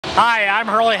Hi, I'm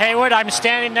Hurley Haywood. I'm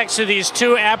standing next to these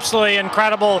two absolutely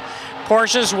incredible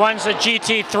Porsches. One's a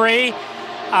GT3,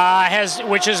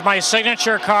 which is my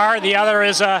signature car. The other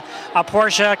is a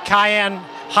Porsche Cayenne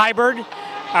Hybrid.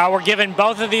 We're giving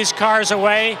both of these cars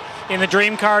away in the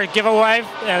Dream Car giveaway,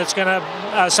 and it's going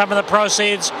to some of the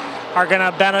proceeds are going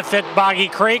to benefit Boggy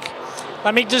Creek.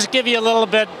 Let me just give you a little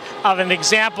bit of an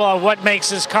example of what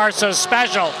makes this car so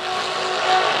special.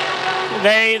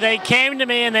 They came to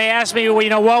me and they asked me,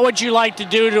 well, what would you like to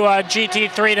do to a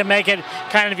GT3 to make it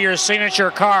kind of your signature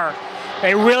car?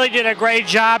 They really did a great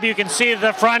job. You can see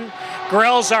the front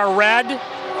grills are red,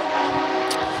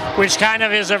 which kind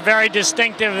of is a very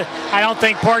distinctive. I don't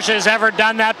think Porsche has ever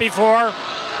done that before.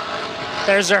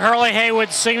 There's a Hurley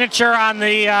Haywood signature on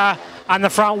the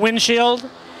front windshield.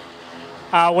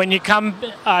 When you come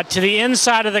to the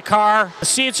inside of the car, the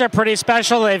seats are pretty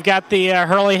special. They've got the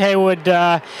Hurley Haywood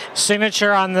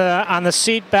signature on the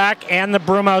seat back and the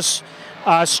Brumos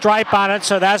stripe on it,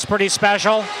 so that's pretty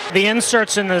special. The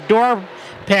inserts in the door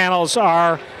panels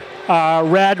are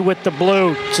red with the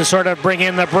blue to sort of bring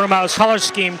in the Brumos color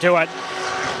scheme to it.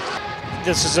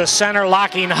 This is a center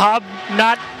locking hub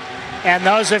nut, and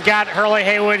those have got Hurley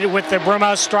Haywood with the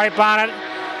Brumos stripe on it.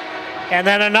 And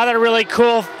then another really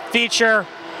cool feature,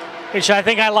 which I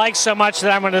think I like so much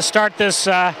that I'm going to start this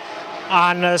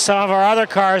on some of our other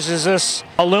cars, is this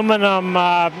aluminum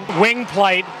wing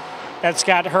plate that's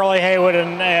got Hurley Haywood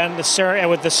and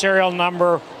with the serial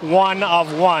number 1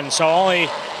 of 1. So only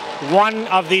one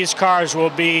of these cars will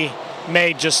be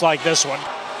made just like this one.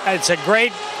 It's a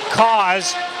great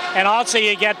cause, and also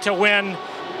you get to win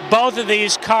both of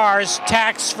these cars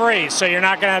tax-free, so you're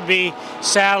not going to be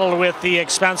saddled with the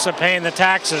expense of paying the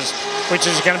taxes, which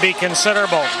is going to be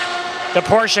considerable. The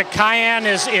Porsche Cayenne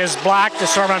is black to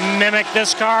sort of mimic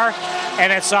this car,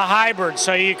 and it's a hybrid,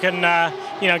 so you can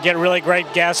get really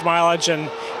great gas mileage and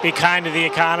be kind to the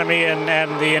economy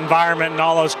and the environment and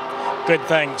all those good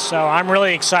things. So I'm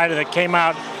really excited. It came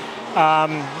out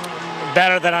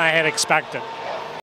better than I had expected.